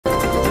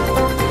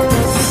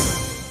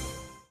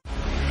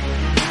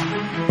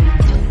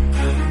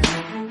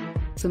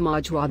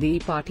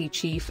Samajwadi Party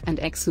chief and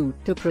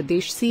ex-Uttar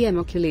Pradesh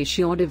CM Akhilesh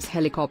Yadav's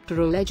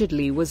helicopter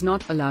allegedly was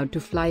not allowed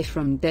to fly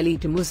from Delhi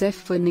to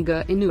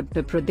Muzaffarnagar in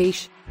Uttar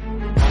Pradesh.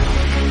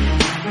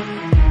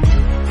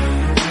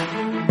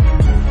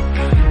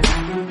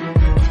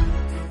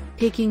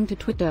 Taking to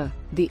Twitter,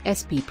 the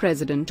SP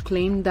president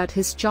claimed that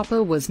his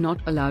chopper was not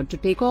allowed to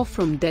take off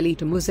from Delhi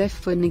to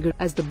Muzaffarnagar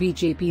as the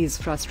BJP is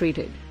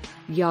frustrated.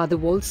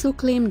 Yadav also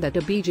claimed that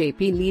a BJP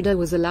leader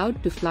was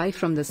allowed to fly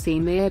from the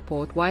same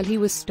airport while he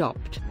was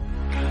stopped.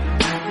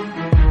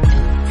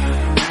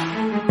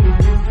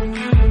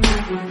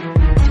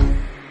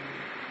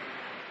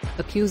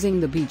 Accusing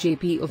the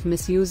BJP of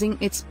misusing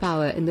its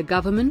power in the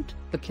government,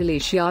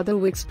 Akhilesh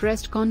Yadav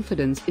expressed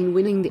confidence in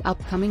winning the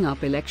upcoming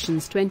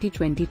elections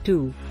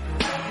 2022.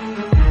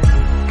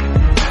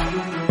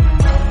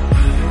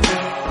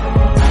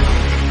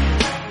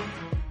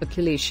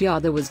 Akhilesh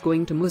Yadav was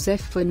going to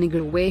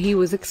Muzaffarnagar where he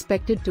was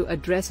expected to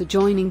address a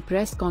joining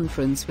press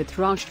conference with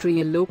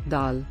Rashtriya Lok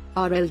Dal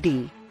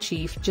 (RLD)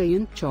 Chief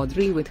Jayant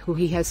Chaudhary, with who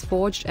he has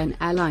forged an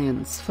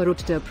alliance for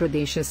Uttar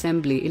Pradesh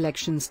Assembly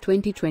elections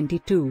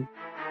 2022.